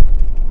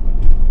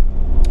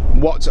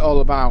 what's it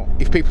all about?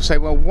 If people say,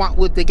 well, what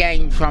would they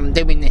gain from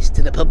doing this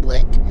to the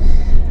public?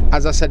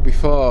 As I said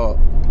before,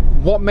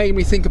 what made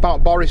me think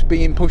about Boris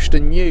being pushed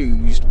and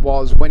used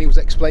was when he was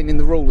explaining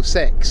the rule of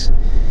 6,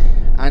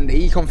 and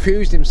he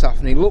confused himself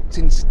and he looked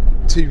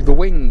into the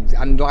wings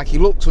and like he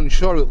looked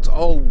unsure, he looked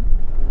all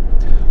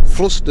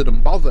flustered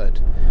and bothered,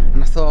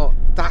 and I thought,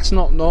 that's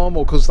not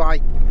normal, because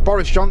like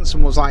Boris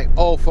Johnson was like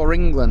all for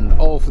England,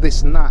 all for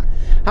this and that.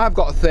 I've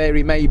got a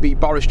theory, maybe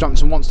Boris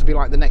Johnson wants to be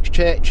like the next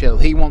Churchill.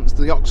 He wants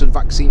the Oxford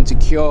vaccine to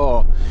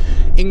cure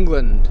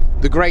England,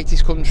 the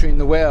greatest country in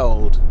the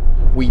world.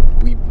 We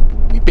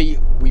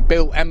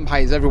built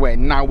empires everywhere,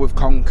 now we've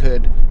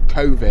conquered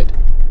COVID.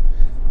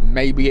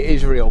 Maybe it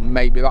is real,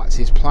 maybe that's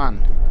his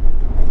plan.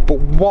 But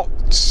what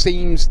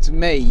seems to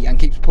me, and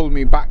keeps pulling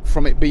me back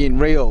from it being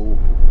real,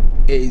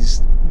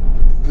 is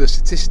the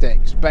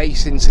statistics.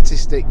 Basing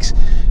statistics,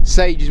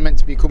 Sage is meant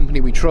to be a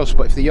company we trust,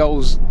 but if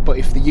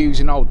they're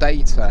using old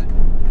data,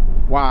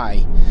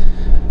 why?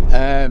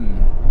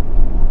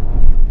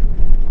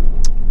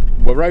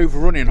 We're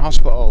overrunning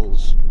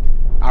hospitals.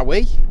 Are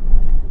we?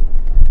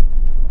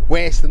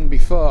 Worse than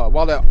before?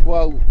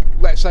 Well,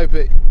 let's hope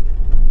it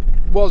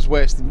was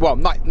worse than... Well,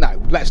 no,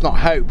 let's not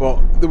hope, but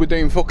they were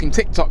doing fucking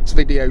TikToks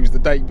videos the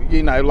day,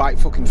 like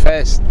fucking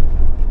first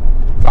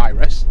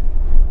virus,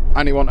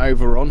 and it wasn't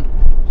overrun.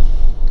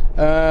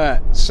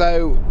 But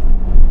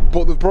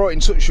they've brought it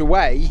in such a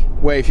way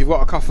where if you've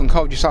got a cough and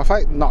cold yourself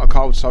out,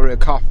 a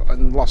cough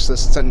and lost the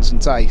sense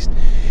and taste,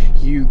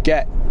 you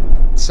get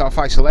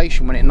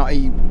self-isolation when it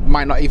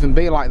might not even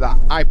be like that.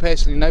 I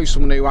personally know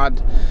someone who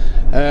had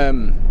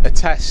a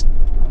test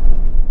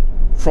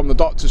from the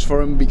doctors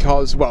for him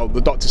because, well,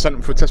 the doctor sent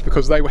them for a test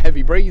because they were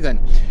heavy breathing.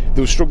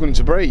 They were struggling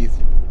to breathe.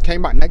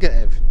 Came back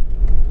negative.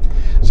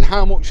 So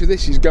how much of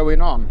this is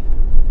going on?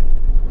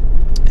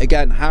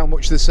 Again, how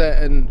much the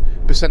certain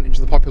percentage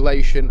of the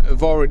population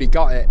have already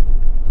got it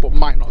but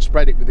might not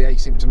spread it with the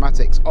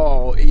asymptomatics,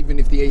 or even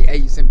if the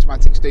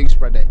asymptomatics do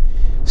spread it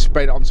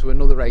onto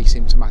another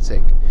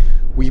asymptomatic.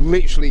 We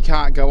literally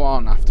can't go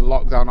on after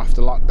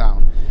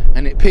lockdown,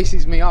 and it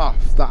pisses me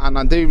off that, and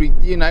I do,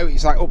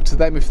 it's like up to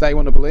them if they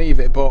want to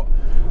believe it, but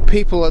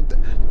people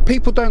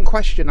don't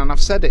question, and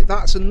I've said it.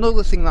 That's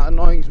another thing that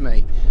annoys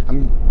me.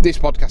 And this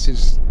podcast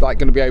is like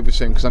going to be over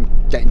soon because I'm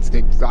getting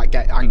to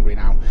get angry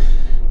now.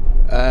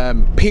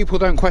 People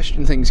don't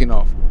question things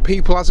enough.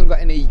 People hasn't got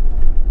any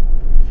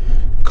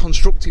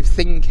constructive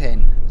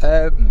thinking.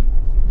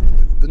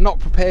 they're not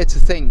prepared to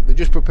think, they're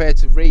just prepared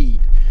to read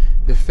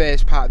the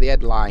first part of the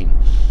headline.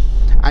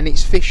 And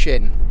it's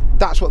fishing.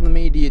 That's what the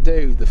media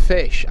do, the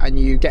fish, and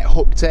you get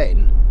hooked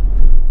in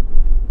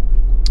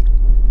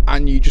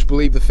and you just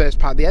believe the first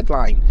part of the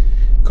headline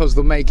because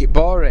they'll make it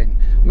boring.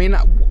 I mean,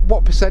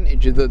 what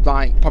percentage of the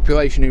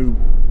population who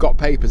got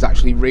papers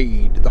actually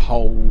read the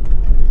whole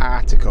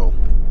article?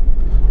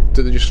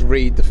 Do they just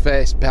read the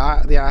first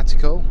part of the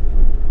article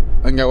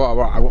and go, oh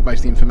right, I want most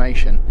of the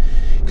information?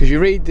 Because you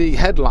read the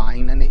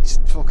headline and it's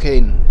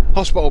fucking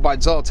hospital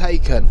beds all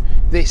taken,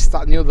 this,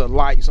 that and the other,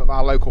 like sort of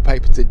our local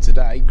paper did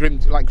today,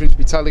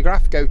 Grimsby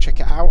Telegraph. Go check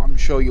it out, I'm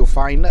sure you'll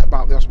find it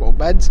about the hospital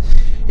beds.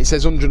 It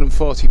says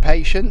 140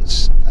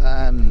 patients,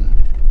 I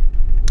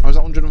was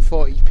at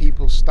 140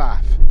 people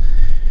staff.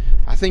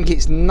 I think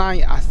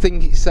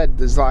it said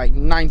there's like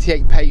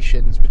 98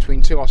 patients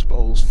between two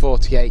hospitals,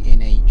 48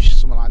 in each,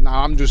 something like that.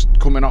 Now I'm just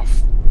coming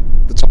off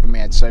the top of my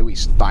head, so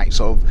it's like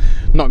sort of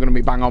not going to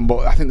be bang on,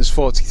 but I think there's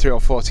 43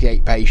 or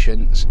 48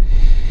 patients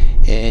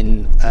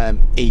in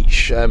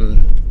each. I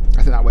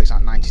think that works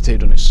out 92,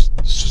 doesn't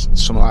it?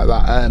 Something like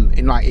that.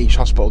 In like each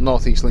hospital,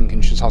 North East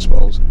Lincolnshire's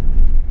hospitals.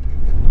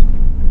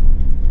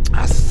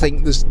 I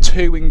think there's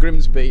 2 in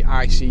Grimsby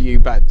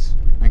ICU beds.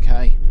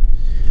 Okay.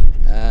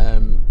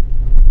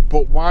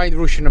 But why they're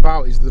rushing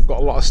about is they've got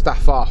a lot of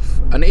staff off,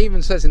 and it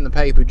even says in the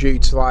paper due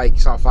to like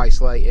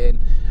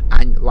self-isolating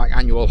and like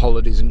annual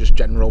holidays and just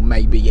general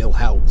maybe ill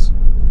health.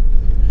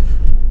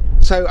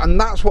 So, and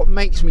that's what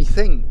makes me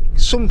think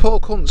some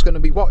poor cunt's going to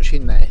be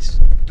watching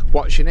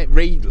it,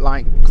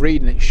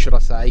 reading it, should I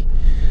say,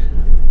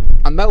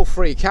 and they'll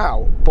freak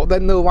out. But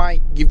then they're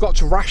like, you've got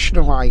to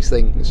rationalise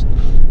things,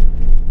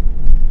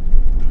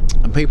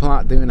 and people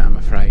aren't doing it. I'm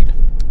afraid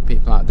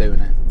people aren't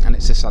doing it, and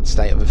it's a sad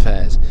state of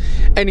affairs.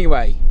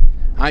 Anyway,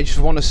 I just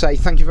want to say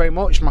thank you very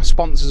much. My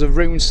sponsors are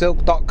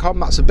runesilk.com,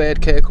 that's a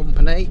bird care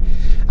company,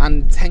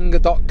 and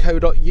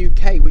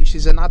tenga.co.uk, which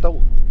is an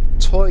adult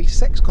toy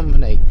sex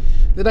company.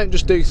 They don't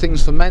just do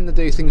things for men, they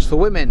do things for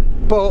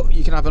women. But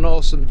you can have an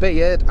awesome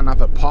beard and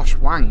have a posh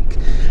wank.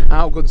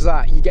 How good's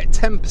that? You get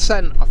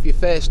 10% off your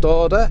first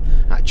order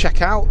at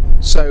checkout.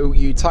 So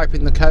you type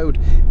in the code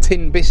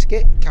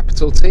TINBISCUIT,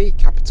 capital T,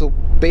 capital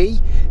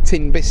B,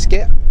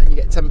 TINBISCUIT, and you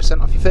get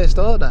 10% off your first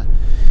order.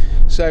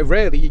 So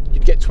really,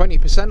 you'd get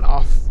 20%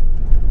 off,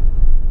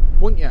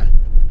 wouldn't you?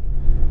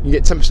 You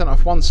get 10%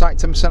 off one site,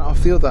 10%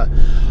 off the other.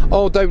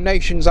 All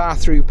donations are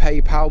through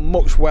PayPal.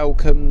 Much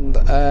welcomed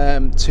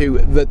to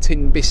the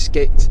Tin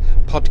Biscuit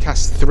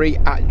Podcast 3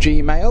 at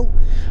Gmail.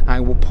 I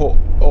will put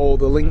all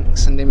the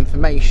links and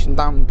information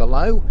down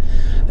below.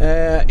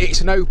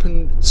 It's an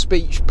open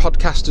speech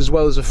podcast as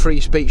well as a free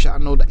speech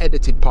and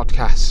unedited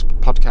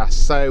podcast.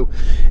 So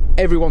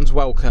everyone's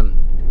welcome.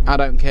 I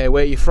don't care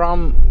where you're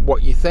from,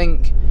 what you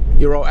think.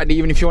 And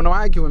even if you want to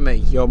argue with me,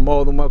 you're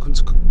more than welcome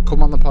to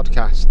come on the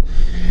podcast.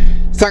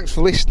 Thanks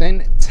for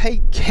listening.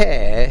 Take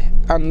care,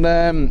 and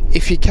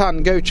if you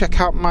can, go check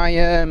out my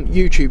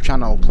YouTube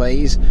channel,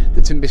 please,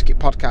 the Tin Biscuit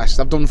Podcast.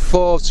 I've done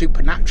 4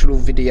 supernatural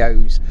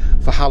videos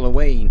for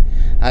Halloween.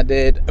 I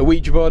did a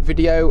Ouija board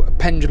video, a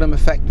pendulum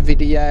effect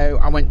video.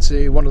 I went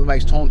to one of the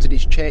most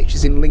hauntedest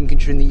churches in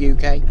Lincolnshire in the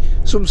UK.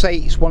 Some say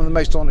it's one of the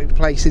most haunted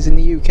places in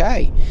the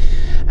UK.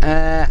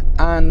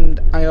 And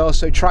I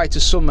also tried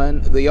to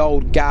summon the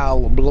old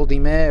gal Bloody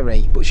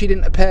Mary, but she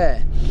didn't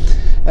appear.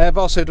 I've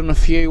also done a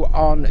few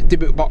on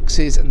debut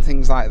boxes and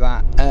things like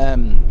that.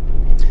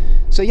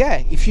 So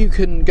yeah, if you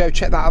can go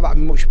check that out, that'd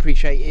be much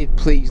appreciated.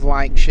 Please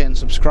like, share and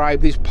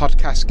subscribe. This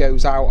podcast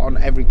goes out on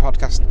every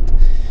podcast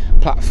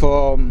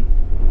platform,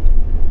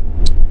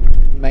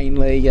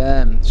 mainly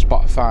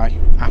Spotify,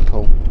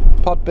 Apple,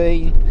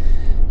 Podbean,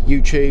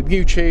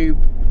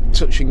 YouTube,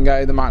 touch and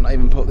go. They might not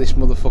even put this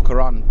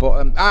motherfucker on,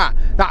 but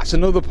that's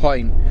another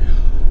point.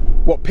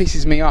 What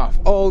pisses me off,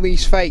 all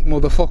these fake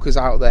motherfuckers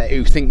out there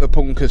who think the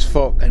punk as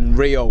fuck and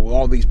real,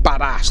 all these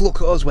badass,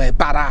 look at us, we're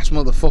badass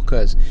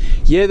motherfuckers.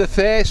 You're the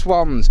first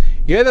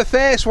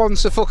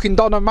ones to fucking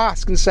don a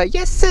mask and say,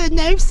 yes sir,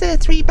 no sir,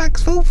 3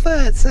 bags full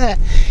sir.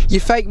 You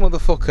fake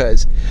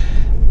motherfuckers.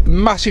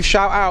 Massive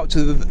shout out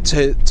to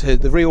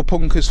the real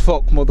punk as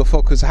fuck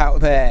motherfuckers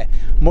out there.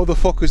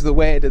 Motherfuckers the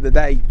word of the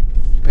day,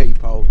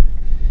 people.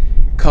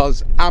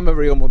 Because I'm a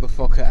real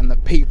motherfucker, and the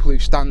people who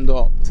stand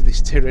up to this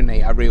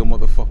tyranny are real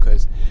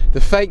motherfuckers. The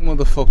fake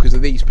motherfuckers are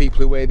these people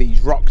who wear these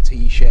rock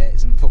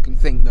t-shirts and fucking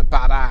think they're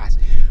badass.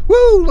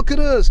 Woo, look at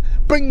us,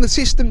 bring the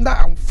system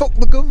down, fuck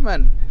the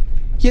government.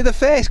 You're the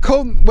first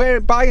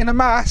cunt buying a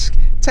mask,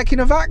 taking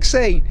a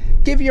vaccine.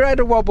 Give your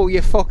head a wobble,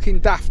 you fucking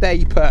daft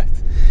ape.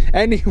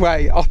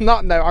 Anyway, on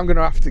that note, I'm going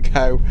to have to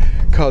go,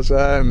 because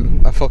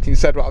I fucking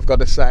said what I've got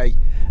to say.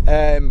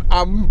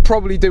 I'm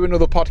probably doing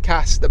another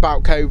podcast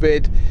about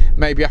COVID,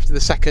 maybe after the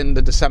 2nd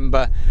of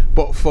December,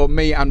 but for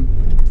me and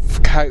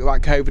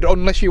like COVID,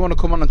 unless you want to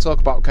come on and talk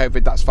about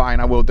COVID, that's fine,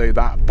 I will do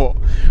that. But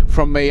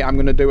from me, I'm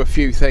going to do a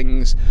few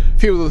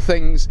other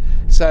things,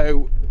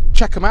 so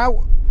check them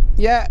out.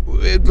 Yeah,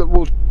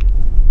 we'll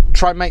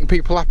try and make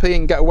people happy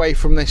and get away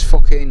from this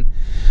fucking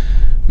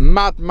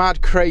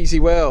Mad, crazy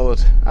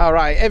world.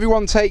 Alright,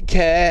 everyone take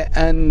care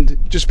and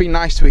just be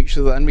nice to each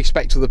other and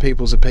respect other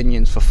people's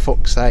opinions, for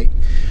fuck's sake.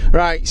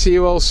 Right, see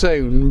you all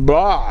soon.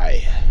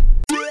 Bye.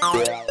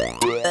 The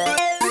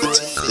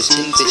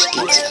Tin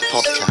Biscuits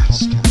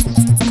Podcast.